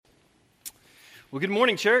Well, good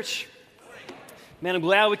morning, church. Man, I'm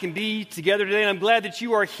glad we can be together today, and I'm glad that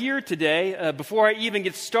you are here today. Before I even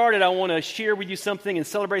get started, I want to share with you something and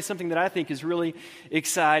celebrate something that I think is really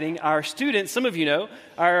exciting. Our students, some of you know,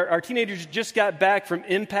 our teenagers just got back from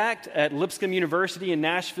Impact at Lipscomb University in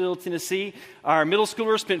Nashville, Tennessee. Our middle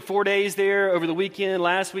schoolers spent 4 days there over the weekend,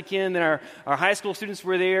 last weekend. Then our high school students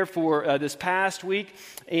were there for this past week.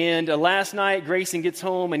 And last night, Grayson gets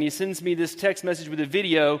home, and he sends me this text message with a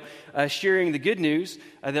video sharing the good news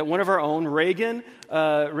that one of our own, Reagan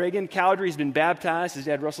Cowdery, has been baptized. His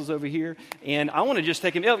dad, Russell's over here. And I want to just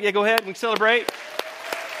take him. Oh, yeah, go ahead. We can celebrate.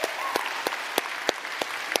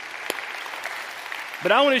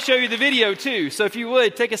 But I want to show you the video, too. So if you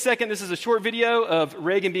would, take a second. This is a short video of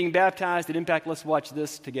Reagan being baptized at Impact. Let's watch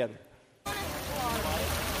this together. All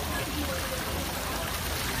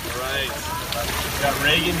right. We've got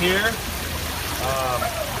Reagan here. I'm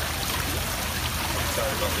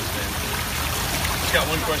sorry about this, man. Just got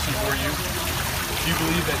one question for you. Do you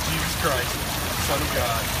believe that Jesus Christ, the Son of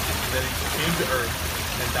God, that He came to earth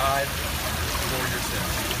and died for your sins?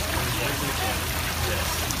 And He rose again?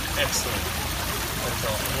 Yes. Excellent. That's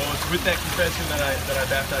awesome. Well, it's with that confession that I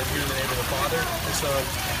baptize you in the name of the Father, the Son, and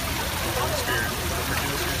the Holy Spirit for the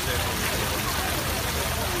forgiveness of your sins.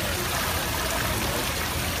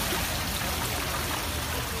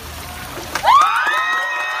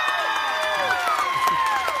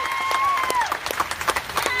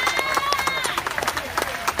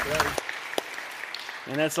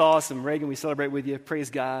 And that's awesome. Reagan, we celebrate with you. Praise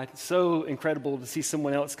God. It's so incredible to see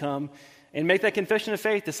someone else come and make that confession of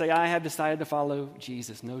faith to say, I have decided to follow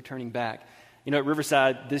Jesus. No turning back. You know, at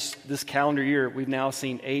Riverside, this calendar year, we've now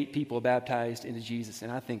seen 8 people baptized into Jesus.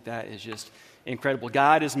 And I think that is just incredible.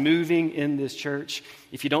 God is moving in this church.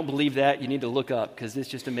 If you don't believe that, you need to look up, because it's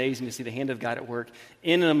just amazing to see the hand of God at work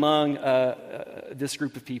in and among this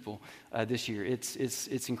group of people this year.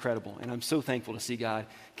 It's incredible. And I'm so thankful to see God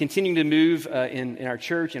continuing to move in our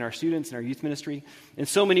church, in our students, in our youth ministry in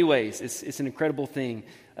so many ways. It's an incredible thing.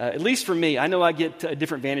 At least for me, I know I get a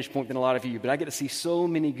different vantage point than a lot of you, but I get to see so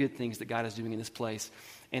many good things that God is doing in this place,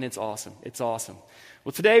 and it's awesome. It's awesome.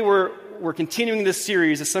 Well, today we're continuing this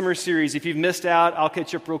series, a summer series. If you've missed out, I'll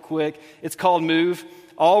catch you up real quick. It's called Move.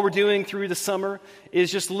 All we're doing through the summer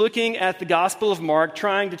is just looking at the Gospel of Mark,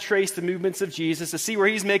 trying to trace the movements of Jesus, to see where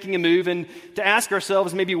He's making a move, and to ask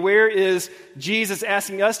ourselves maybe where is Jesus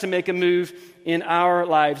asking us to make a move in our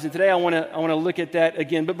lives. And today I want to look at that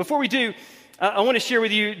again. But before we do, I want to share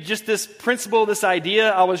with you just this principle, this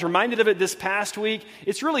idea. I was reminded of it this past week.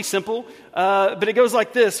 It's really simple, but it goes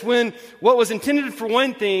like this. When what was intended for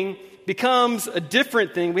one thing becomes a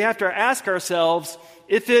different thing, we have to ask ourselves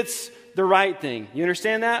if it's the right thing. You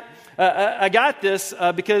understand that? I got this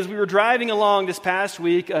because we were driving along this past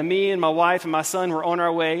week. Me and my wife and my son were on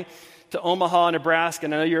our way to Omaha, Nebraska.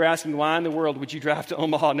 And I know you're asking, why in the world would you drive to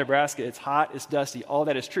Omaha, Nebraska? It's hot, it's dusty, all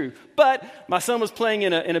that is true. But my son was playing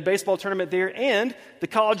in a baseball tournament there, and the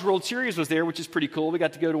College World Series was there, which is pretty cool. We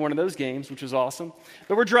got to go to one of those games, which was awesome.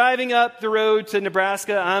 But we're driving up the road to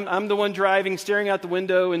Nebraska. I'm the one driving, staring out the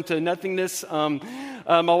window into nothingness.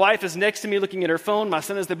 My wife is next to me looking at her phone. My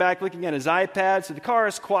son is in the back looking at his iPad. So the car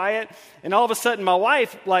is quiet. And all of a sudden, my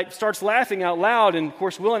wife starts laughing out loud. And of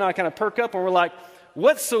course, Will and I kind of perk up, and we're like,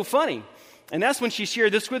 what's so funny? And that's when she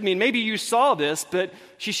shared this with me. And maybe you saw this, but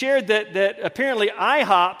she shared that apparently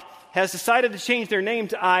IHOP has decided to change their name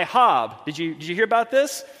to IHOB. Did you hear about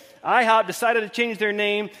this? IHOP decided to change their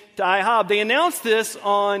name to IHOB. They announced this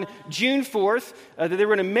on June 4th, that they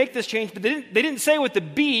were going to make this change, but they didn't say what the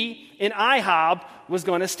B in IHOB was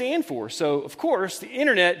going to stand for. So, of course, the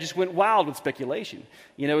internet just went wild with speculation.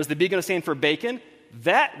 You know, is the B going to stand for bacon?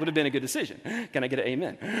 That would have been a good decision. Can I get an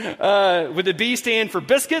amen? Would the B stand for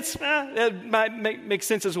biscuits? That might make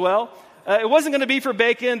sense as well. It wasn't going to be for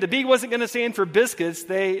bacon. The B wasn't going to stand for biscuits.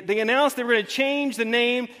 They announced they were going to change the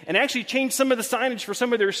name and actually change some of the signage for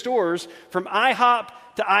some of their stores from IHOP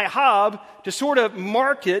to IHOB to sort of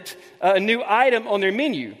market a new item on their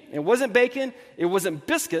menu. It wasn't bacon. It wasn't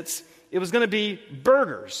biscuits. It was going to be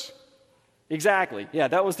burgers. Exactly. Yeah,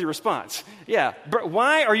 that was the response. Yeah.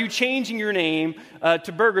 Why are you changing your name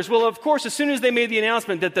to Burgers? Well, of course, as soon as they made the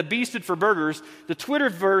announcement that the B stood for Burgers, the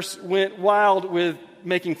Twitterverse went wild with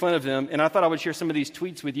making fun of them. And I thought I would share some of these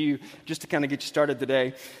tweets with you just to kind of get you started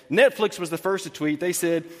today. Netflix was the first to tweet. They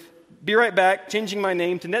said, "Be right back, changing my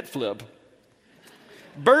name to Netflib."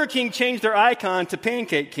 Burger King changed their icon to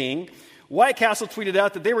Pancake King. White Castle tweeted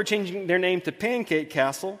out that they were changing their name to Pancake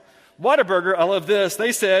Castle. Whataburger, I love this,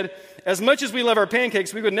 they said, "As much as we love our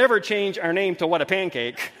pancakes, we would never change our name to What a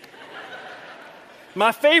Pancake."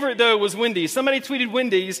 My favorite, though, was Wendy's. Somebody tweeted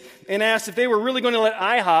Wendy's and asked if they were really going to let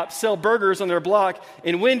IHOP sell burgers on their block.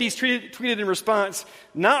 And Wendy's tweeted in response,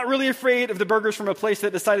 not really afraid of the burgers from a place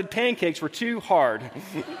that decided pancakes were too hard.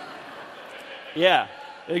 Yeah,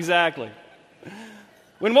 exactly.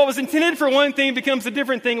 When what was intended for one thing becomes a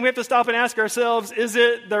different thing, we have to stop and ask ourselves, is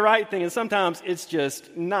it the right thing? And sometimes it's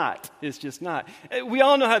just not. It's just not. We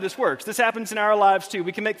all know how this works. This happens in our lives, too.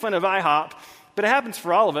 We can make fun of IHOP, but it happens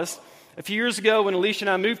for all of us. A few years ago, when Alicia and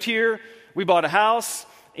I moved here, we bought a house,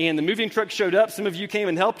 and the moving truck showed up. Some of you came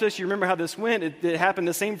and helped us. You remember how this went. It happened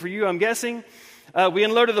the same for you, I'm guessing. We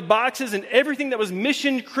unloaded the boxes, and everything that was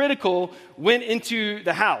mission critical went into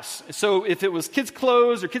the house. So if it was kids'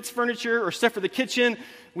 clothes or kids' furniture or stuff for the kitchen,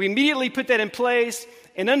 we immediately put that in place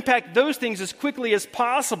and unpacked those things as quickly as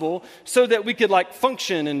possible so that we could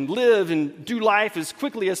function and live and do life as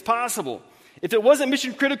quickly as possible. If it wasn't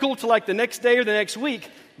mission critical to the next day or the next week,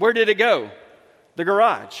 where did it go? The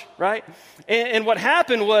garage, right? And what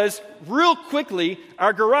happened was, real quickly,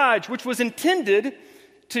 our garage, which was intended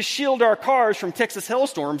to shield our cars from Texas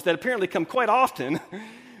hailstorms that apparently come quite often,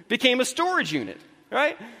 became a storage unit,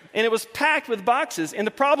 right? And it was packed with boxes. And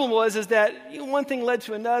the problem was that one thing led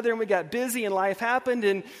to another, and we got busy, and life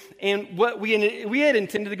happened. And what we had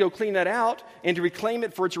intended to go clean that out and to reclaim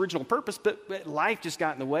it for its original purpose, but life just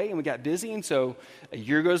got in the way, and we got busy. And so a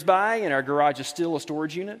year goes by, and our garage is still a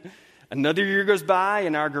storage unit. Another year goes by,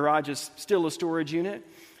 and our garage is still a storage unit.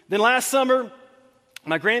 Then last summer,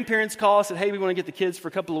 my grandparents called and said, hey, we want to get the kids for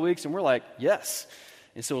a couple of weeks. And we're like, yes.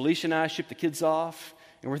 And so Alicia and I shipped the kids off,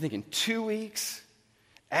 and we're thinking 2 weeks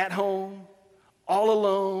at home, all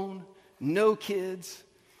alone, no kids.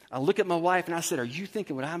 I look at my wife, and I said, are you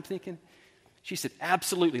thinking what I'm thinking? She said,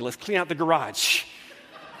 absolutely. Let's clean out the garage.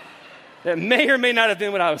 That may or may not have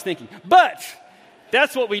been what I was thinking. But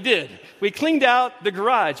that's what we did. We cleaned out the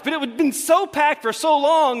garage. But it had been so packed for so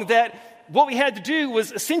long that what we had to do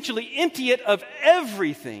was essentially empty it of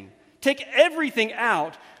everything, take everything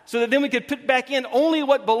out so that then we could put back in only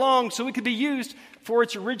what belonged so it could be used for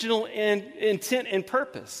its original intent and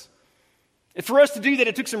purpose. And for us to do that,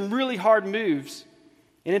 it took some really hard moves,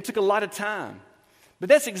 and it took a lot of time. But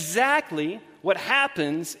that's exactly what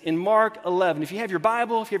happens in Mark 11. If you have your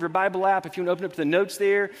Bible, if you have your Bible app, if you want to open up to the notes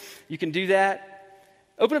there, you can do that.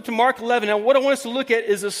 Open up to Mark 11. Now, what I want us to look at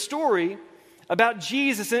is a story about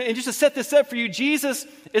Jesus. And just to set this up for you, Jesus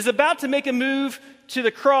is about to make a move to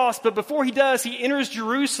the cross, but before he does, he enters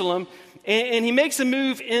Jerusalem, and he makes a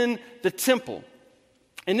move in the temple.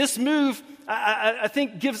 And this move, I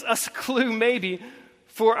think, gives us a clue maybe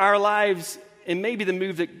for our lives, and maybe the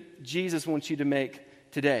move that Jesus wants you to make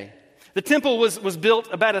today. The temple was built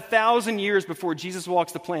about 1,000 years before Jesus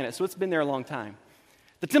walks the planet, so it's been there a long time.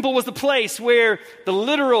 The temple was the place where the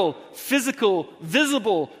literal, physical,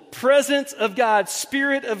 visible presence of God,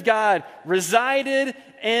 Spirit of God, resided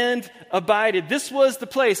and abided. This was the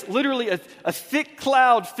place. Literally, a thick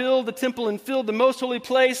cloud filled the temple and filled the most holy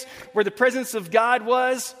place where the presence of God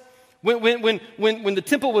was. When the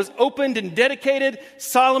temple was opened and dedicated,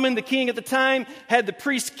 Solomon, the king at the time, had the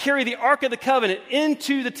priests carry the Ark of the Covenant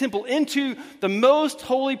into the temple, into the most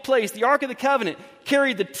holy place. The Ark of the Covenant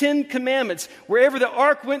carried the 10 Commandments. Wherever the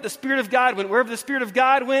Ark went, the Spirit of God went. Wherever the Spirit of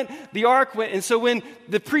God went, the Ark went. And so when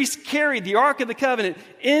the priests carried the Ark of the Covenant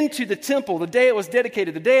into the temple, the day it was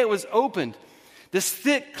dedicated, the day it was opened, this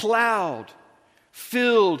thick cloud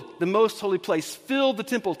filled the most holy place, filled the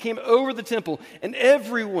temple, came over the temple, and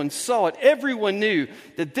everyone saw it. Everyone knew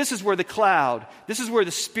that this is where the cloud, this is where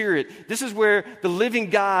the Spirit, this is where the living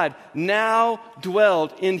God now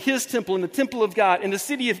dwelled, in his temple, in the temple of God, in the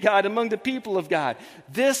city of God, among the people of God.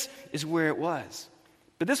 This is where it was.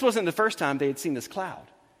 But this wasn't the first time they had seen this cloud.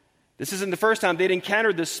 This isn't the first time they'd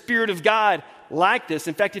encountered the Spirit of God like this.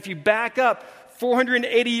 In fact, if you back up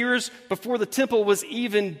 480 years before the temple was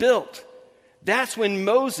even built, that's when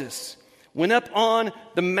Moses went up on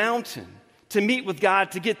the mountain to meet with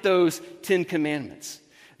God to get those 10 commandments.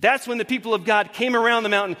 That's when the people of God came around the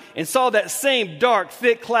mountain and saw that same dark,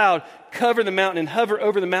 thick cloud cover the mountain and hover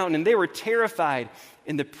over the mountain, and they were terrified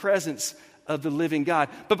in the presence of the living God.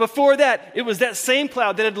 But before that, it was that same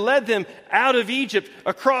cloud that had led them out of Egypt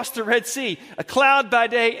across the Red Sea, a cloud by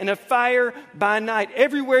day and a fire by night.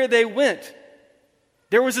 Everywhere they went,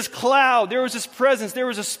 there was this cloud, there was this presence, there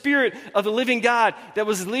was a Spirit of the living God that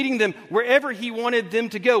was leading them wherever he wanted them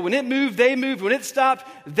to go. When it moved, they moved. When it stopped,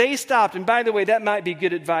 they stopped. And by the way, that might be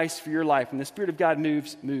good advice for your life. When the Spirit of God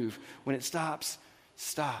moves, move. When it stops,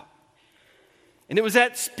 stop. And it was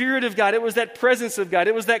that Spirit of God, it was that presence of God,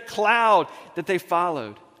 it was that cloud that they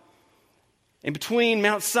followed. And between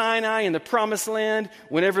Mount Sinai and the Promised Land,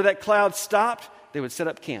 whenever that cloud stopped, they would set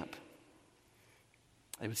up camp.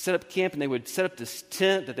 They would set up camp, and they would set up this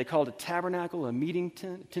tent that they called a tabernacle, a meeting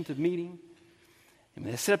tent, a tent of meeting. And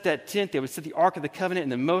when they set up that tent, they would set the Ark of the Covenant in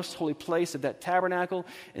the most holy place of that tabernacle.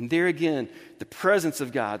 And there again, the presence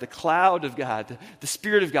of God, the cloud of God, the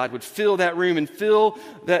Spirit of God would fill that room and fill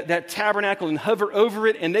that tabernacle and hover over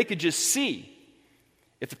it. And they could just see.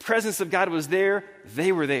 If the presence of God was there,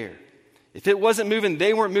 they were there. If it wasn't moving,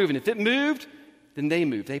 they weren't moving. If it moved, then they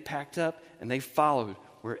moved. They packed up and they followed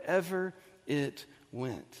wherever it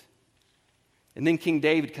went. And then King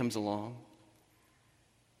David comes along.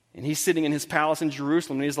 And he's sitting in his palace in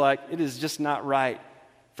Jerusalem, and he's like, it is just not right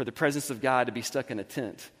for the presence of God to be stuck in a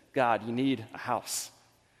tent. God, you need a house.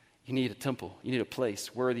 You need a temple. You need a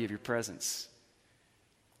place worthy of your presence.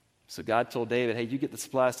 So God told David, hey, you get the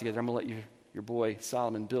supplies together. I'm going to let your boy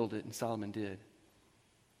Solomon build it. And Solomon did.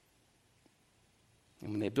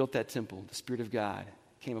 And when they built that temple, the Spirit of God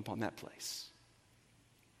came upon that place.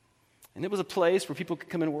 And it was a place where people could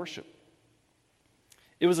come and worship.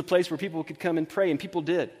 It was a place where people could come and pray, and people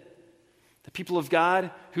did. The people of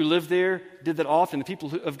God who lived there did that often. The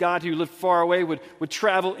people of God who lived far away would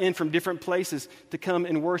travel in from different places to come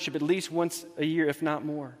and worship at least once a year, if not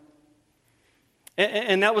more.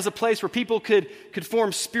 And that was a place where people could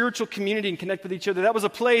form spiritual community and connect with each other. That was a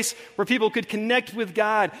place where people could connect with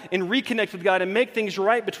God and reconnect with God and make things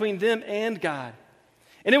right between them and God.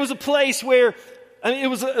 And it was a place where it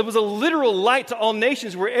was a literal light to all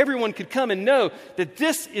nations where everyone could come and know that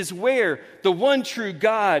this is where the one true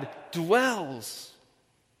God dwells.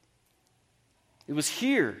 It was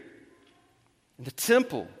here in the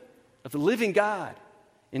temple of the living God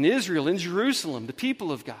in Israel, in Jerusalem, the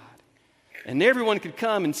people of God. And everyone could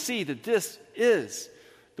come and see that this is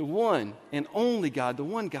the one and only God, the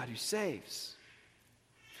one God who saves.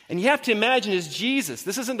 And you have to imagine as Jesus,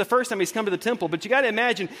 this isn't the first time he's come to the temple, but you got to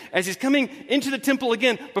imagine as he's coming into the temple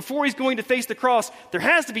again, before he's going to face the cross, there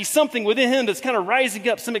has to be something within him that's kind of rising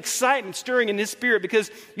up, some excitement stirring in his spirit,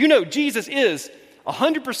 because you know Jesus is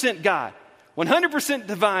 100% God, 100%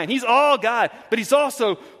 divine. He's all God, but he's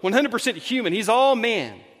also 100% human. He's all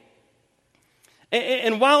man.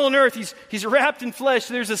 And while on earth, he's wrapped in flesh,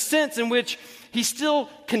 there's a sense in which he's still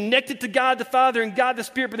connected to God the Father and God the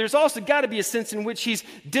Spirit, but there's also got to be a sense in which he's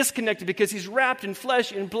disconnected because he's wrapped in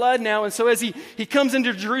flesh and blood now. And so as he comes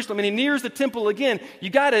into Jerusalem and he nears the temple again, you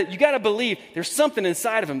gotta believe there's something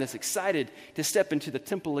inside of him that's excited to step into the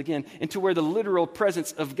temple again, into where the literal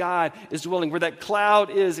presence of God is dwelling, where that cloud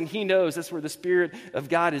is, and he knows that's where the Spirit of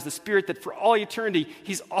God is, the Spirit that for all eternity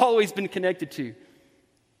he's always been connected to.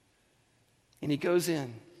 And he goes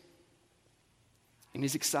in, and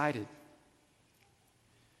he's excited.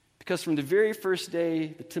 Because from the very first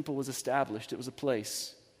day the temple was established, it was a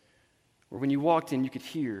place where when you walked in, you could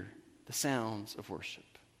hear the sounds of worship.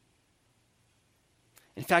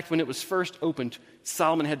 In fact, when it was first opened,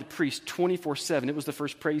 Solomon had the priests 24/7. It was the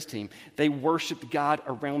first praise team. They worshiped God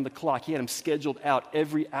around the clock. He had them scheduled out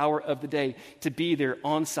every hour of the day to be there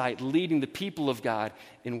on site, leading the people of God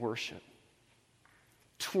in worship.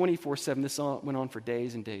 24/7. This went on for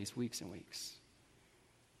days and days, weeks and weeks.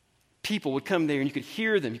 People would come there and you could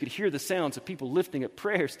hear them. You could hear the sounds of people lifting up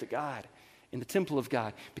prayers to God in the temple of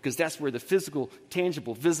God, because that's where the physical,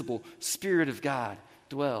 tangible, visible Spirit of God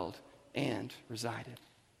dwelled and resided.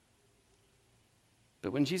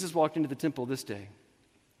 But when Jesus walked into the temple this day,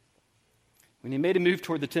 when he made a move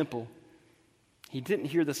toward the temple, he didn't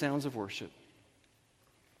hear the sounds of worship.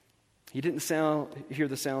 He didn't hear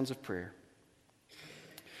the sounds of prayer.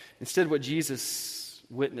 Instead, what Jesus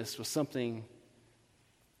witnessed was something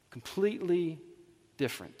completely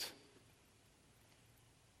different.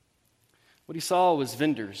 What he saw was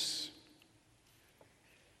vendors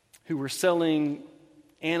who were selling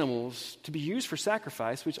animals to be used for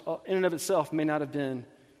sacrifice, which in and of itself may not have been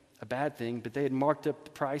a bad thing, but they had marked up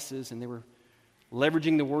the prices and they were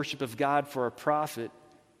leveraging the worship of God for a profit,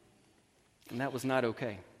 and that was not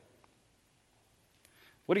okay.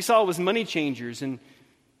 What he saw was money changers, and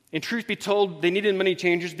truth be told, they needed money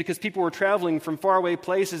changers because people were traveling from faraway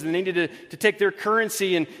places and they needed to take their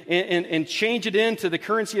currency and change it into the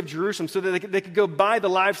currency of Jerusalem so that they could go buy the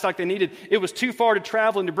livestock they needed. It was too far to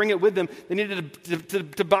travel and to bring it with them. They needed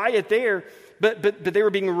to buy it there, but they were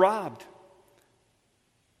being robbed.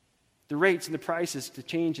 The rates and the prices to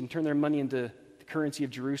change and turn their money into the currency of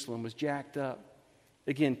Jerusalem was jacked up.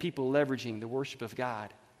 Again, people leveraging the worship of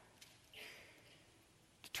God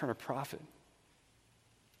to turn a profit.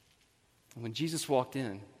 And when Jesus walked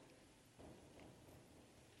in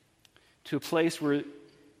to a place where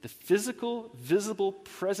the physical, visible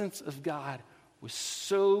presence of God was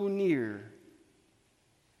so near,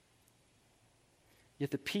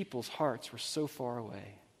 yet the people's hearts were so far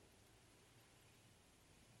away,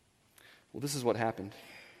 Well, this is what happened.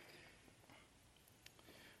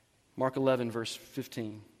 Mark 11, verse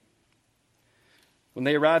 15. When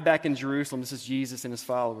they arrived back in Jerusalem, this is Jesus and his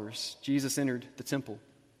followers, Jesus entered the temple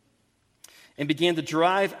and began to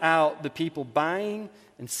drive out the people buying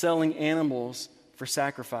and selling animals for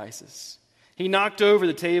sacrifices. He knocked over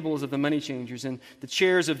the tables of the money changers and the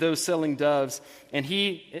chairs of those selling doves, and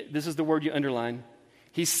this is the word you underline,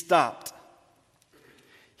 he stopped.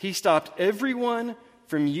 He stopped everyone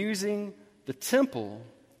from using the temple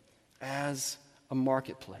as a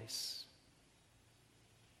marketplace.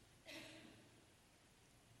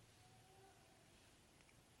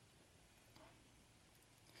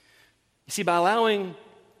 You see, by allowing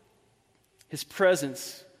his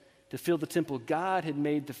presence to fill the temple, God had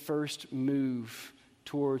made the first move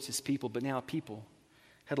towards his people, but now people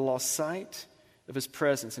had lost sight of his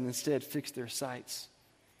presence and instead fixed their sights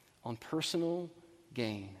on personal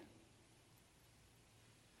gain.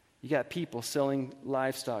 You got people selling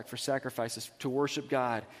livestock for sacrifices to worship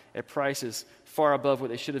God at prices far above what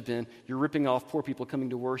they should have been. You're ripping off poor people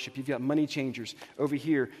coming to worship. You've got money changers over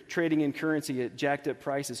here trading in currency at jacked up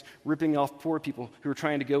prices, ripping off poor people who are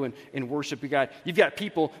trying to go and worship God. You've got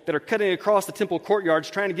people that are cutting across the temple courtyards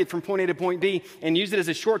trying to get from point A to point B and use it as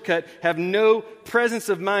a shortcut, have no presence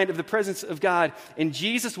of mind of the presence of God. And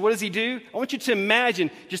Jesus, what does he do? I want you to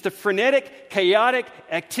imagine just a frenetic, chaotic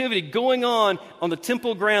activity going on the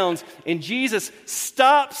temple grounds, and Jesus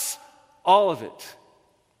stops all of it.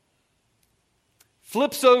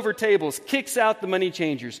 Flips over tables, kicks out the money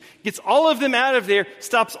changers, gets all of them out of there,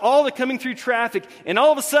 stops all the coming through traffic, and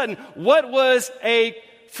all of a sudden, what was a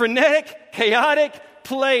frenetic, chaotic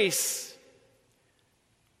place,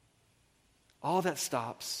 all of that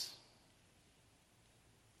stops.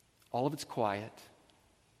 All of it's quiet.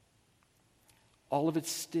 All of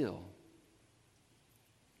it's still.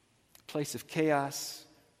 A place of chaos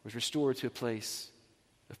was restored to a place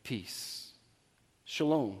of peace.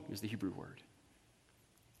 Shalom is the Hebrew word.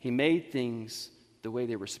 He made things the way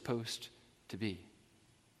they were supposed to be.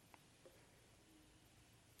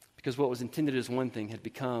 Because what was intended as one thing had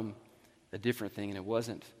become a different thing, and it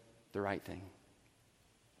wasn't the right thing.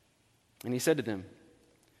 And he said to them,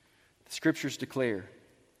 the scriptures declare,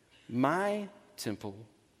 my temple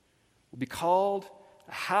will be called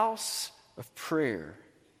a house of prayer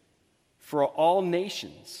for all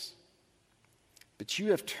nations, but you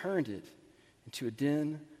have turned it into a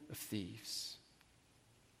den of thieves.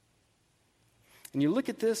 And you look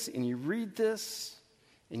at this and you read this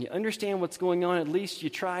and you understand what's going on, at least you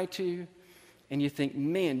try to, and you think,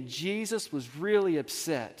 man, Jesus was really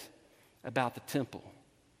upset about the temple.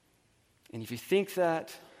 And if you think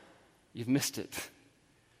that, you've missed it.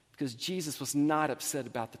 Because Jesus was not upset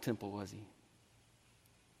about the temple, was he?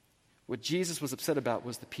 What Jesus was upset about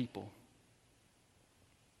was the people.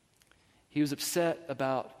 He was upset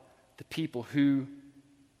about the people who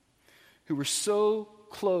were so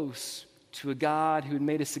close to a God who had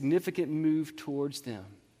made a significant move towards them,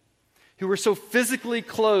 who were so physically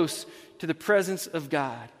close to the presence of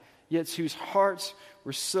God, yet whose hearts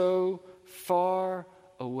were so far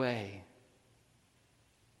away.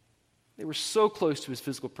 They were so close to his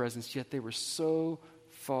physical presence, yet they were so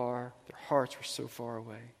far, their hearts were so far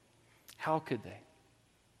away. How could they?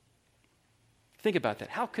 Think about that.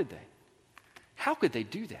 How could they? How could they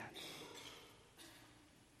do that?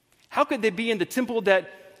 How could they be in the temple that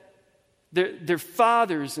their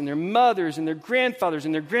fathers and their mothers and their grandfathers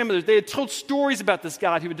and their grandmothers, they had told stories about this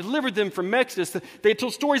God who had delivered them from Exodus. They had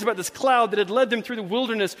told stories about this cloud that had led them through the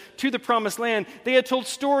wilderness to the promised land. They had told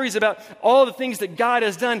stories about all the things that God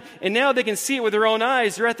has done, and now they can see it with their own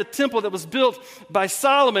eyes. They're at the temple that was built by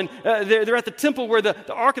Solomon. They're at the temple where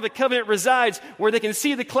the Ark of the Covenant resides, where they can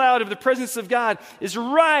see the cloud of the presence of God is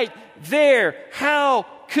right there. How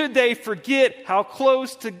could they forget how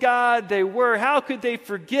close to God they were? How could they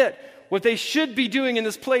forget what they should be doing in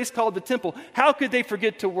this place called the temple? How could they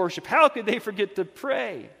forget to worship? How could they forget to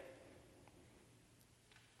pray?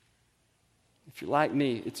 If you're like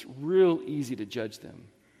me, it's real easy to judge them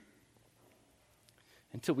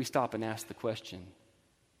until we stop and ask the question,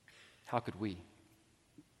 how could we?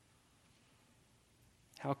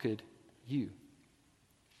 How could you?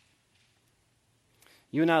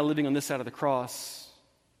 You and I living on this side of the cross,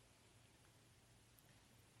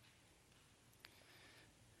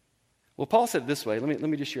 well, Paul said it this way. Let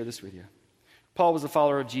me just share this with you. Paul was a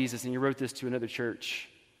follower of Jesus, and he wrote this to another church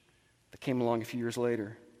that came along a few years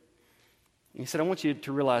later. And he said, I want you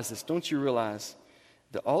to realize this. Don't you realize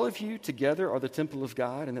that all of you together are the temple of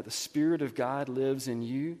God, and that the Spirit of God lives in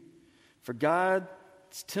you? For God's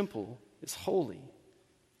temple is holy.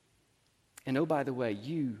 And oh, by the way,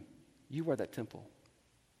 you are that temple.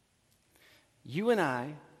 you and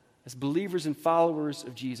I, as believers and followers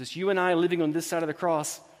of Jesus, you and I living on this side of the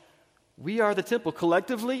cross, we are the temple.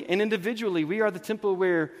 Collectively and individually, we are the temple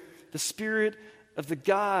where the Spirit of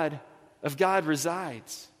God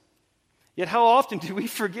resides. Yet how often do we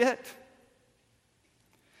forget?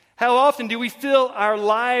 How often do we fill our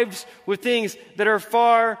lives with things that are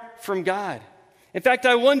far from God? In fact,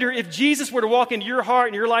 I wonder if Jesus were to walk into your heart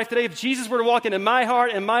and your life today, if Jesus were to walk into my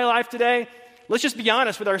heart and my life today, let's just be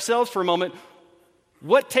honest with ourselves for a moment.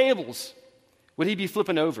 What tables would he be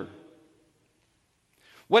flipping over?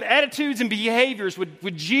 What attitudes and behaviors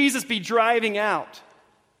would Jesus be driving out?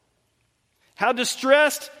 How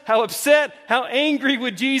distressed, how upset, how angry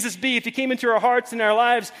would Jesus be if he came into our hearts and our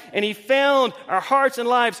lives and he found our hearts and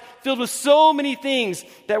lives filled with so many things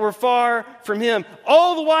that were far from him?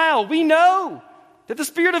 All the while, we know that the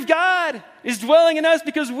Spirit of God is dwelling in us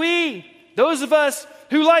because we, those of us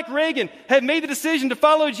who, like Reagan, have made the decision to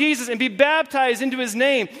follow Jesus and be baptized into his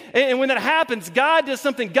name. And when that happens, God does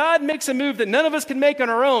something. God makes a move that none of us can make on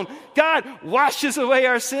our own. God washes away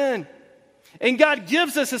our sin. And God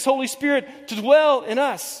gives us His Holy Spirit to dwell in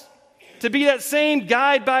us, to be that same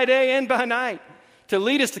guide by day and by night, to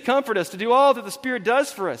lead us, to comfort us, to do all that the Spirit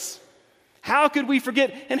does for us. How could we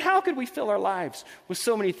forget, and how could we fill our lives with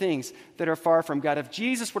so many things that are far from God? If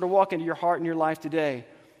Jesus were to walk into your heart and your life today,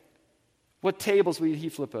 what tables would He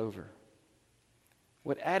flip over?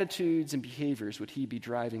 What attitudes and behaviors would He be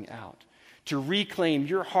driving out to reclaim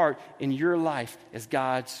your heart and your life as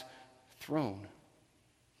God's throne?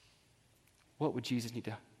 What would Jesus need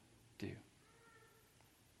to do?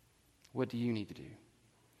 What do you need to do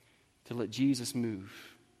to let Jesus move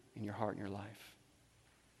in your heart and your life?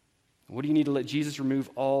 What do you need to let Jesus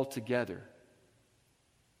remove altogether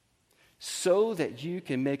so that you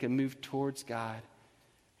can make a move towards God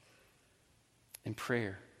in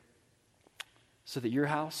prayer, so that your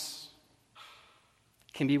house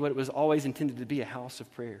can be what it was always intended to be, a house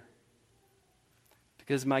of prayer?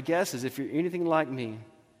 Because my guess is if you're anything like me,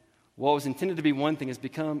 what was intended to be one thing has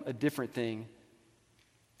become a different thing,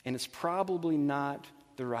 and it's probably not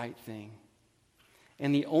the right thing.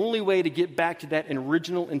 And the only way to get back to that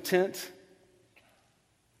original intent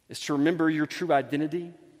is to remember your true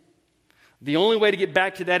identity. The only way to get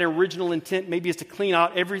back to that original intent maybe is to clean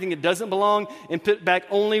out everything that doesn't belong and put back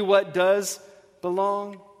only what does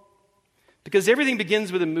belong. Because everything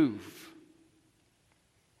begins with a move.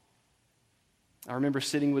 I remember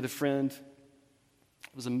sitting with a friend.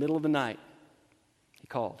 It was the middle of the night. He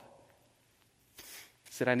called. He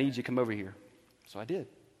said, "I need you to come over here." So I did.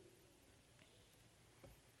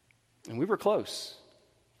 And we were close,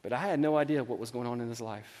 but I had no idea what was going on in his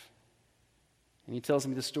life. And he tells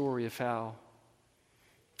me the story of how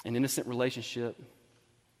an innocent relationship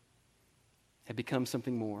had become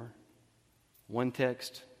something more. One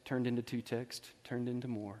text turned into two texts, turned into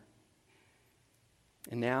more.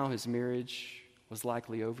 And now his marriage was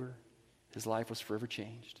likely over. His life was forever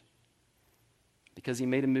changed. Because he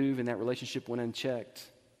made a move and that relationship went unchecked.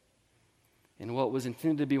 And what was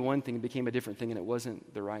intended to be one thing became a different thing, and it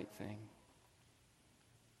wasn't the right thing.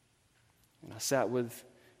 And I sat with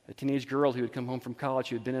a teenage girl who had come home from college,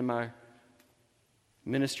 who had been in my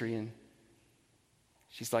ministry, and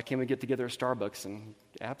she's like, "Can we get together at Starbucks?" And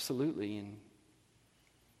absolutely. And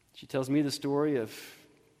she tells me the story of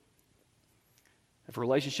a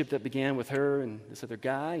relationship that began with her and this other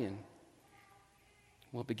guy, and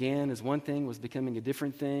what began as one thing was becoming a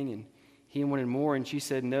different thing, and he wanted more, and she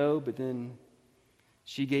said no, but then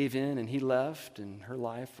she gave in, and he left, and her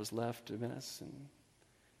life was left a mess. And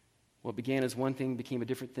what began as one thing became a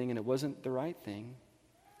different thing, and it wasn't the right thing.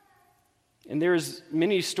 And there's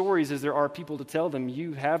many stories as there are people to tell them.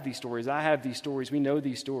 You have these stories. I have these stories. We know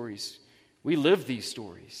these stories. We live these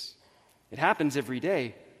stories. It happens every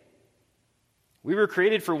day. We were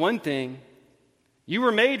created for one thing. You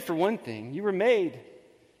were made for one thing. You were made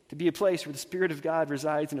to be a place where the Spirit of God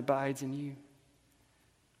resides and abides in you.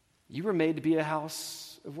 You were made to be a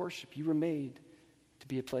house of worship. You were made to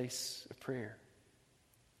be a place of prayer.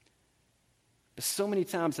 But so many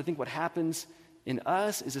times I think what happens in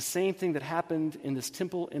us is the same thing that happened in this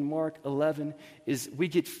temple in Mark 11, is we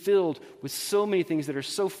get filled with so many things that are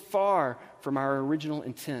so far from our original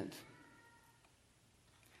intent.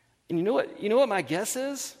 And you know what my guess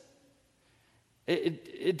is?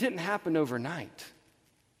 It didn't happen overnight.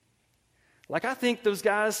 Like, I think those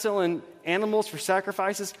guys selling animals for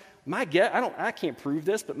sacrifices, my guess, I can't prove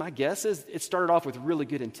this, but my guess is it started off with really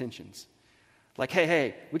good intentions. Like,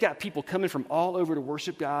 hey, we got people coming from all over to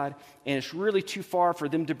worship God, and it's really too far for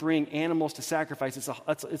them to bring animals to sacrifice. It's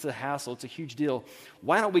a hassle. It's a huge deal.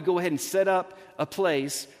 Why don't we go ahead and set up a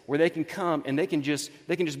place where they can come and they can just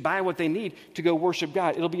buy what they need to go worship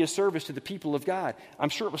God? It'll be a service to the people of God. I'm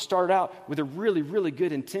sure it was started out with a really, really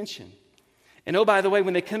good intention. And oh, by the way,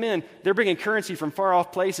 when they come in, they're bringing currency from far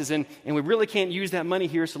off places, and we really can't use that money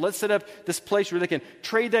here, so let's set up this place where they can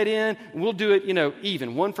trade that in, and we'll do it,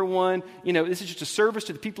 even, one for one. This is just a service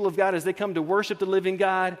to the people of God as they come to worship the living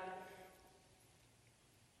God.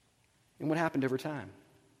 And what happened over time?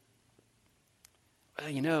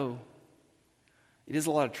 Well, it is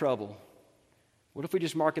a lot of trouble. What if we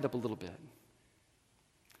just mark it up a little bit?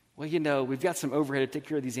 Well, we've got some overhead to take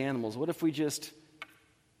care of these animals. What if we just...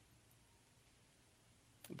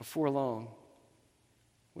 Before long,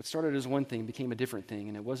 what started as one thing became a different thing,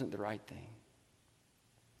 and it wasn't the right thing.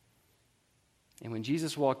 And when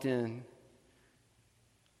Jesus walked in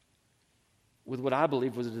with what I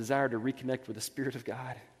believe was a desire to reconnect with the Spirit of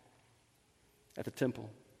God at the temple,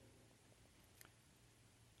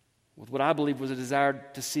 with what I believe was a desire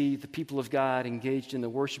to see the people of God engaged in the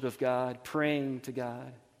worship of God, praying to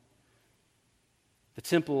God, the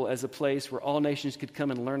temple as a place where all nations could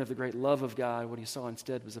come and learn of the great love of God, what he saw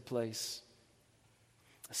instead was a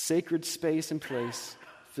sacred space and place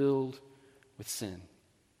filled with sin.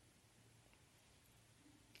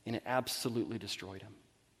 And it absolutely destroyed him.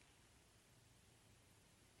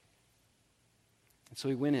 And so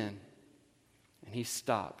he went in and he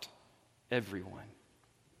stopped everyone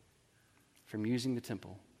from using the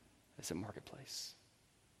temple as a marketplace.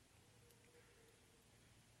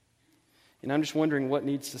 And I'm just wondering what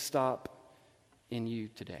needs to stop in you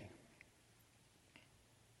today.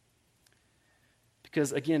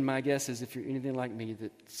 Because again, my guess is if you're anything like me,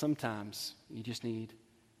 that sometimes you just need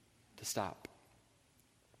to stop.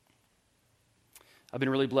 I've been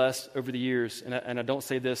really blessed over the years, and I don't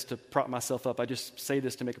say this to prop myself up, I just say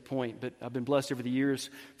this to make a point, but I've been blessed over the years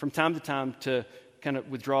from time to time to kind of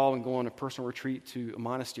withdraw and go on a personal retreat to a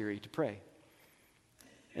monastery to pray.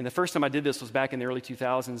 And the first time I did this was back in the early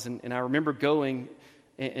 2000s, and I remember going,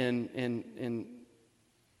 and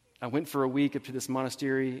I went for a week up to this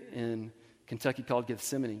monastery in Kentucky called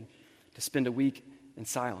Gethsemane to spend a week in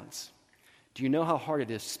silence. Do you know how hard it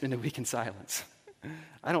is to spend a week in silence?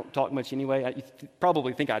 I don't talk much anyway. You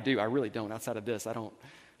probably think I do. I really don't. Outside of this, I'm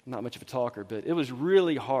not much of a talker, but it was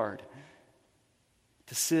really hard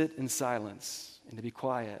to sit in silence and to be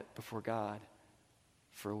quiet before God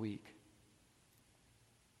for a week.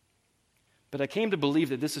 But I came to believe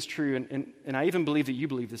that this is true, and I even believe that you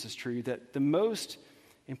believe this is true, that the most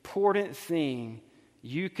important thing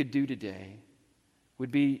you could do today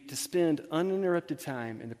would be to spend uninterrupted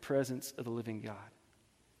time in the presence of the living God.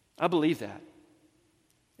 I believe that.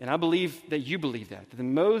 And I believe that you believe that the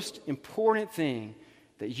most important thing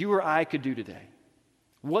that you or I could do today,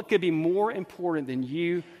 what could be more important than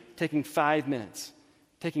you taking 5 minutes,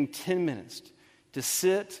 taking 10 minutes to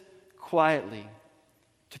sit quietly,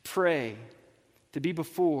 to pray, to be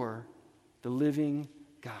before the living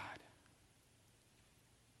God.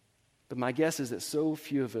 But my guess is that so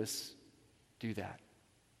few of us do that.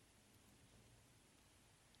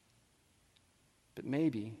 But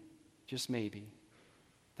maybe, just maybe,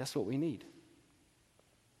 that's what we need.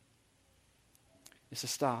 It's to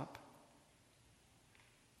stop,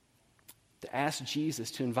 to ask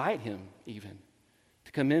Jesus, to invite him even,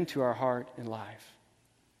 to come into our heart and life.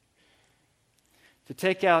 To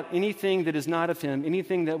take out anything that is not of him,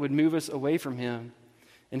 anything that would move us away from him,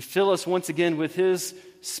 and fill us once again with his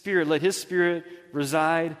Spirit. Let his Spirit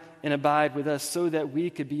reside and abide with us so that we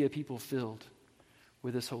could be a people filled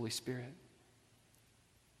with his Holy Spirit.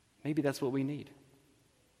 Maybe that's what we need,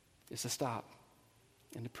 is to stop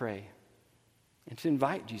and to pray and to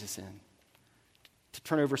invite Jesus in, to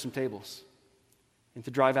turn over some tables and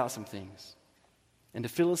to drive out some things and to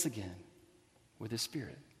fill us again with his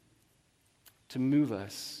Spirit, to move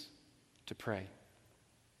us to pray.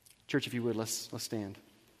 Church, if you would, let's stand.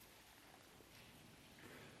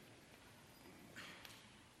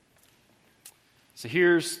 So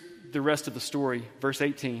here's the rest of the story, verse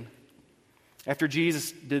 18. After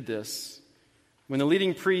Jesus did this, when the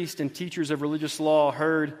leading priests and teachers of religious law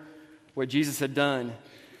heard what Jesus had done,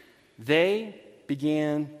 they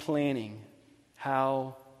began planning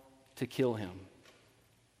how to kill him.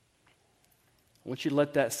 I want you to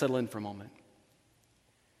let that settle in for a moment.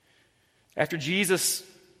 After Jesus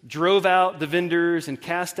drove out the vendors and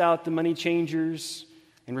cast out the money changers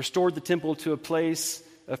and restored the temple to a place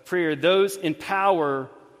of prayer, those in power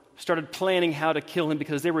started planning how to kill him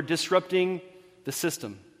because they were disrupting the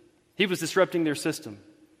system. He was disrupting their system.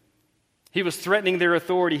 He was threatening their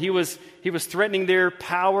authority. He was threatening their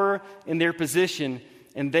power and their position,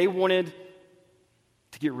 and they wanted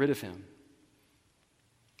to get rid of him.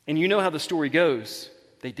 And you know how the story goes.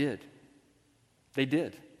 They did. They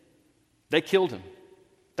did. They killed him.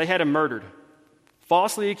 They had him murdered,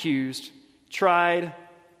 falsely accused, tried,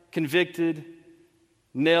 convicted,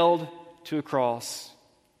 nailed to a cross,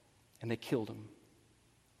 and they killed him.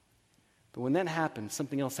 But when that happened,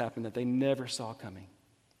 something else happened that they never saw coming.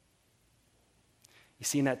 You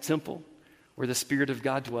see, in that temple where the Spirit of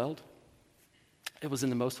God dwelled, it was in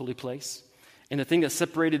the most holy place. And the thing that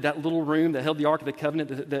separated that little room that held the Ark of the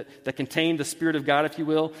Covenant, that contained the Spirit of God, if you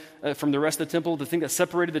will, from the rest of the temple, the thing that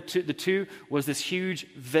separated the two was this huge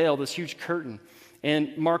veil, this huge curtain.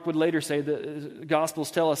 And Mark would later say, the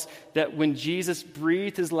Gospels tell us that when Jesus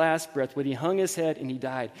breathed his last breath, when he hung his head and he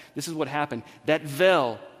died, this is what happened. That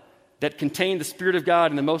veil that contained the Spirit of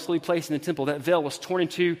God in the most holy place in the temple, that veil was torn in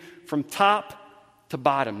two from top to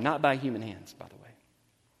bottom, not by human hands, by the way.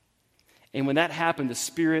 And when that happened, the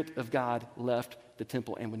Spirit of God left the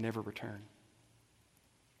temple and would never return.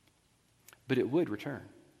 But it would return.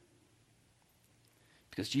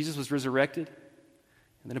 Because Jesus was resurrected,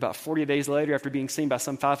 and then about 40 days later, after being seen by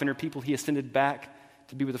some 500 people, he ascended back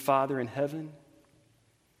to be with the Father in heaven.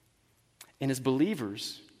 And as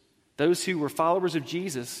believers, those who were followers of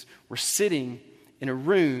Jesus were sitting in a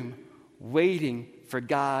room waiting for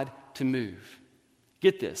God to move.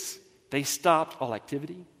 Get this, they stopped all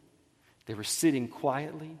activity. They were sitting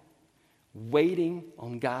quietly, waiting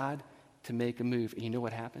on God to make a move. And you know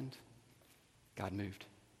what happened? God moved.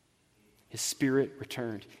 His Spirit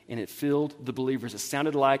returned, and it filled the believers. It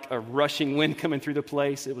sounded like a rushing wind coming through the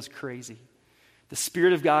place. It was crazy. The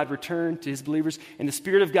Spirit of God returned to his believers, and the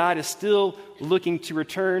Spirit of God is still looking to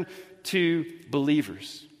return to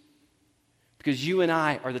believers. Because you and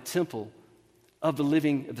I are the temple of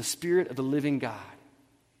the Spirit of the living God.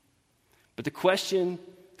 But the question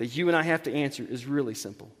that you and I have to answer is really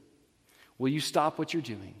simple. Will you stop what you're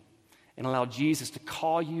doing and allow Jesus to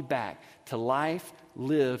call you back to life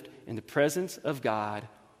lived in the presence of God?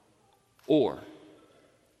 Or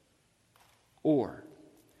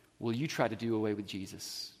will you try to do away with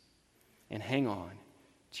Jesus and hang on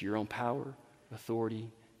to your own power, authority,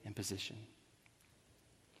 and position?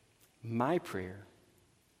 My prayer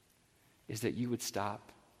is that you would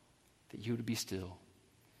stop, that you would be still,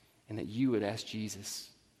 and that you would ask Jesus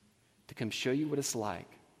to come show you what it's like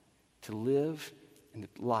to live in the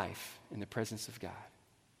life in the presence of God.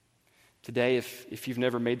 Today, if you've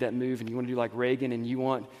never made that move and you want to do like Reagan and you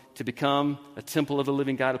want to become a temple of the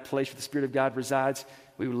living God, a place where the Spirit of God resides,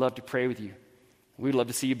 we would love to pray with you. We'd love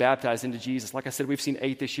to see you baptized into Jesus. Like I said, we've seen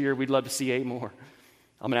 8 this year. We'd love to see 8 more.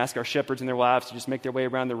 I'm going to ask our shepherds and their wives to just make their way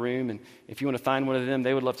around the room. And if you want to find one of them,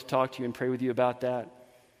 they would love to talk to you and pray with you about that.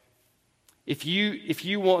 If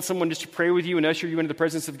you want someone just to pray with you and usher you into the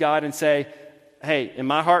presence of God and say, hey, in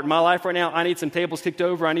my heart, in my life right now, I need some tables kicked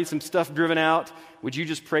over. I need some stuff driven out. Would you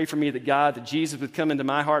just pray for me that Jesus would come into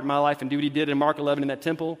my heart and my life and do what he did in Mark 11 in that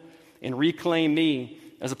temple and reclaim me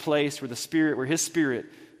as a place where his Spirit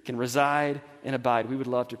can reside and abide? We would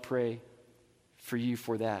love to pray for you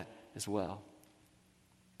for that as well.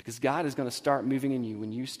 Because God is going to start moving in you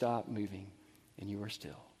when you stop moving and you are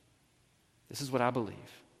still. This is what I believe.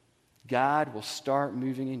 God will start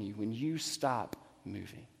moving in you when you stop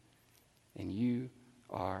moving and you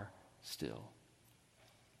are still.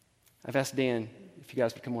 I've asked Dan if you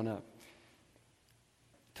guys would come on up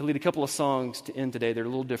to lead a couple of songs to end today. They're a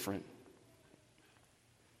little different.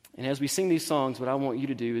 And as we sing these songs, what I want you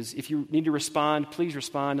to do is, if you need to respond, please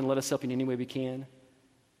respond and let us help you in any way we can.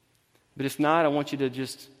 But if not, I want you to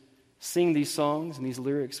just sing these songs and these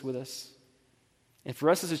lyrics with us. And for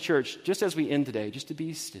us as a church, just as we end today, just to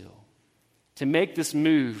be still, to make this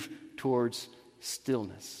move towards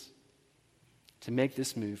stillness, to make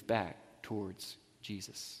this move back towards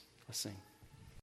Jesus. Let's sing.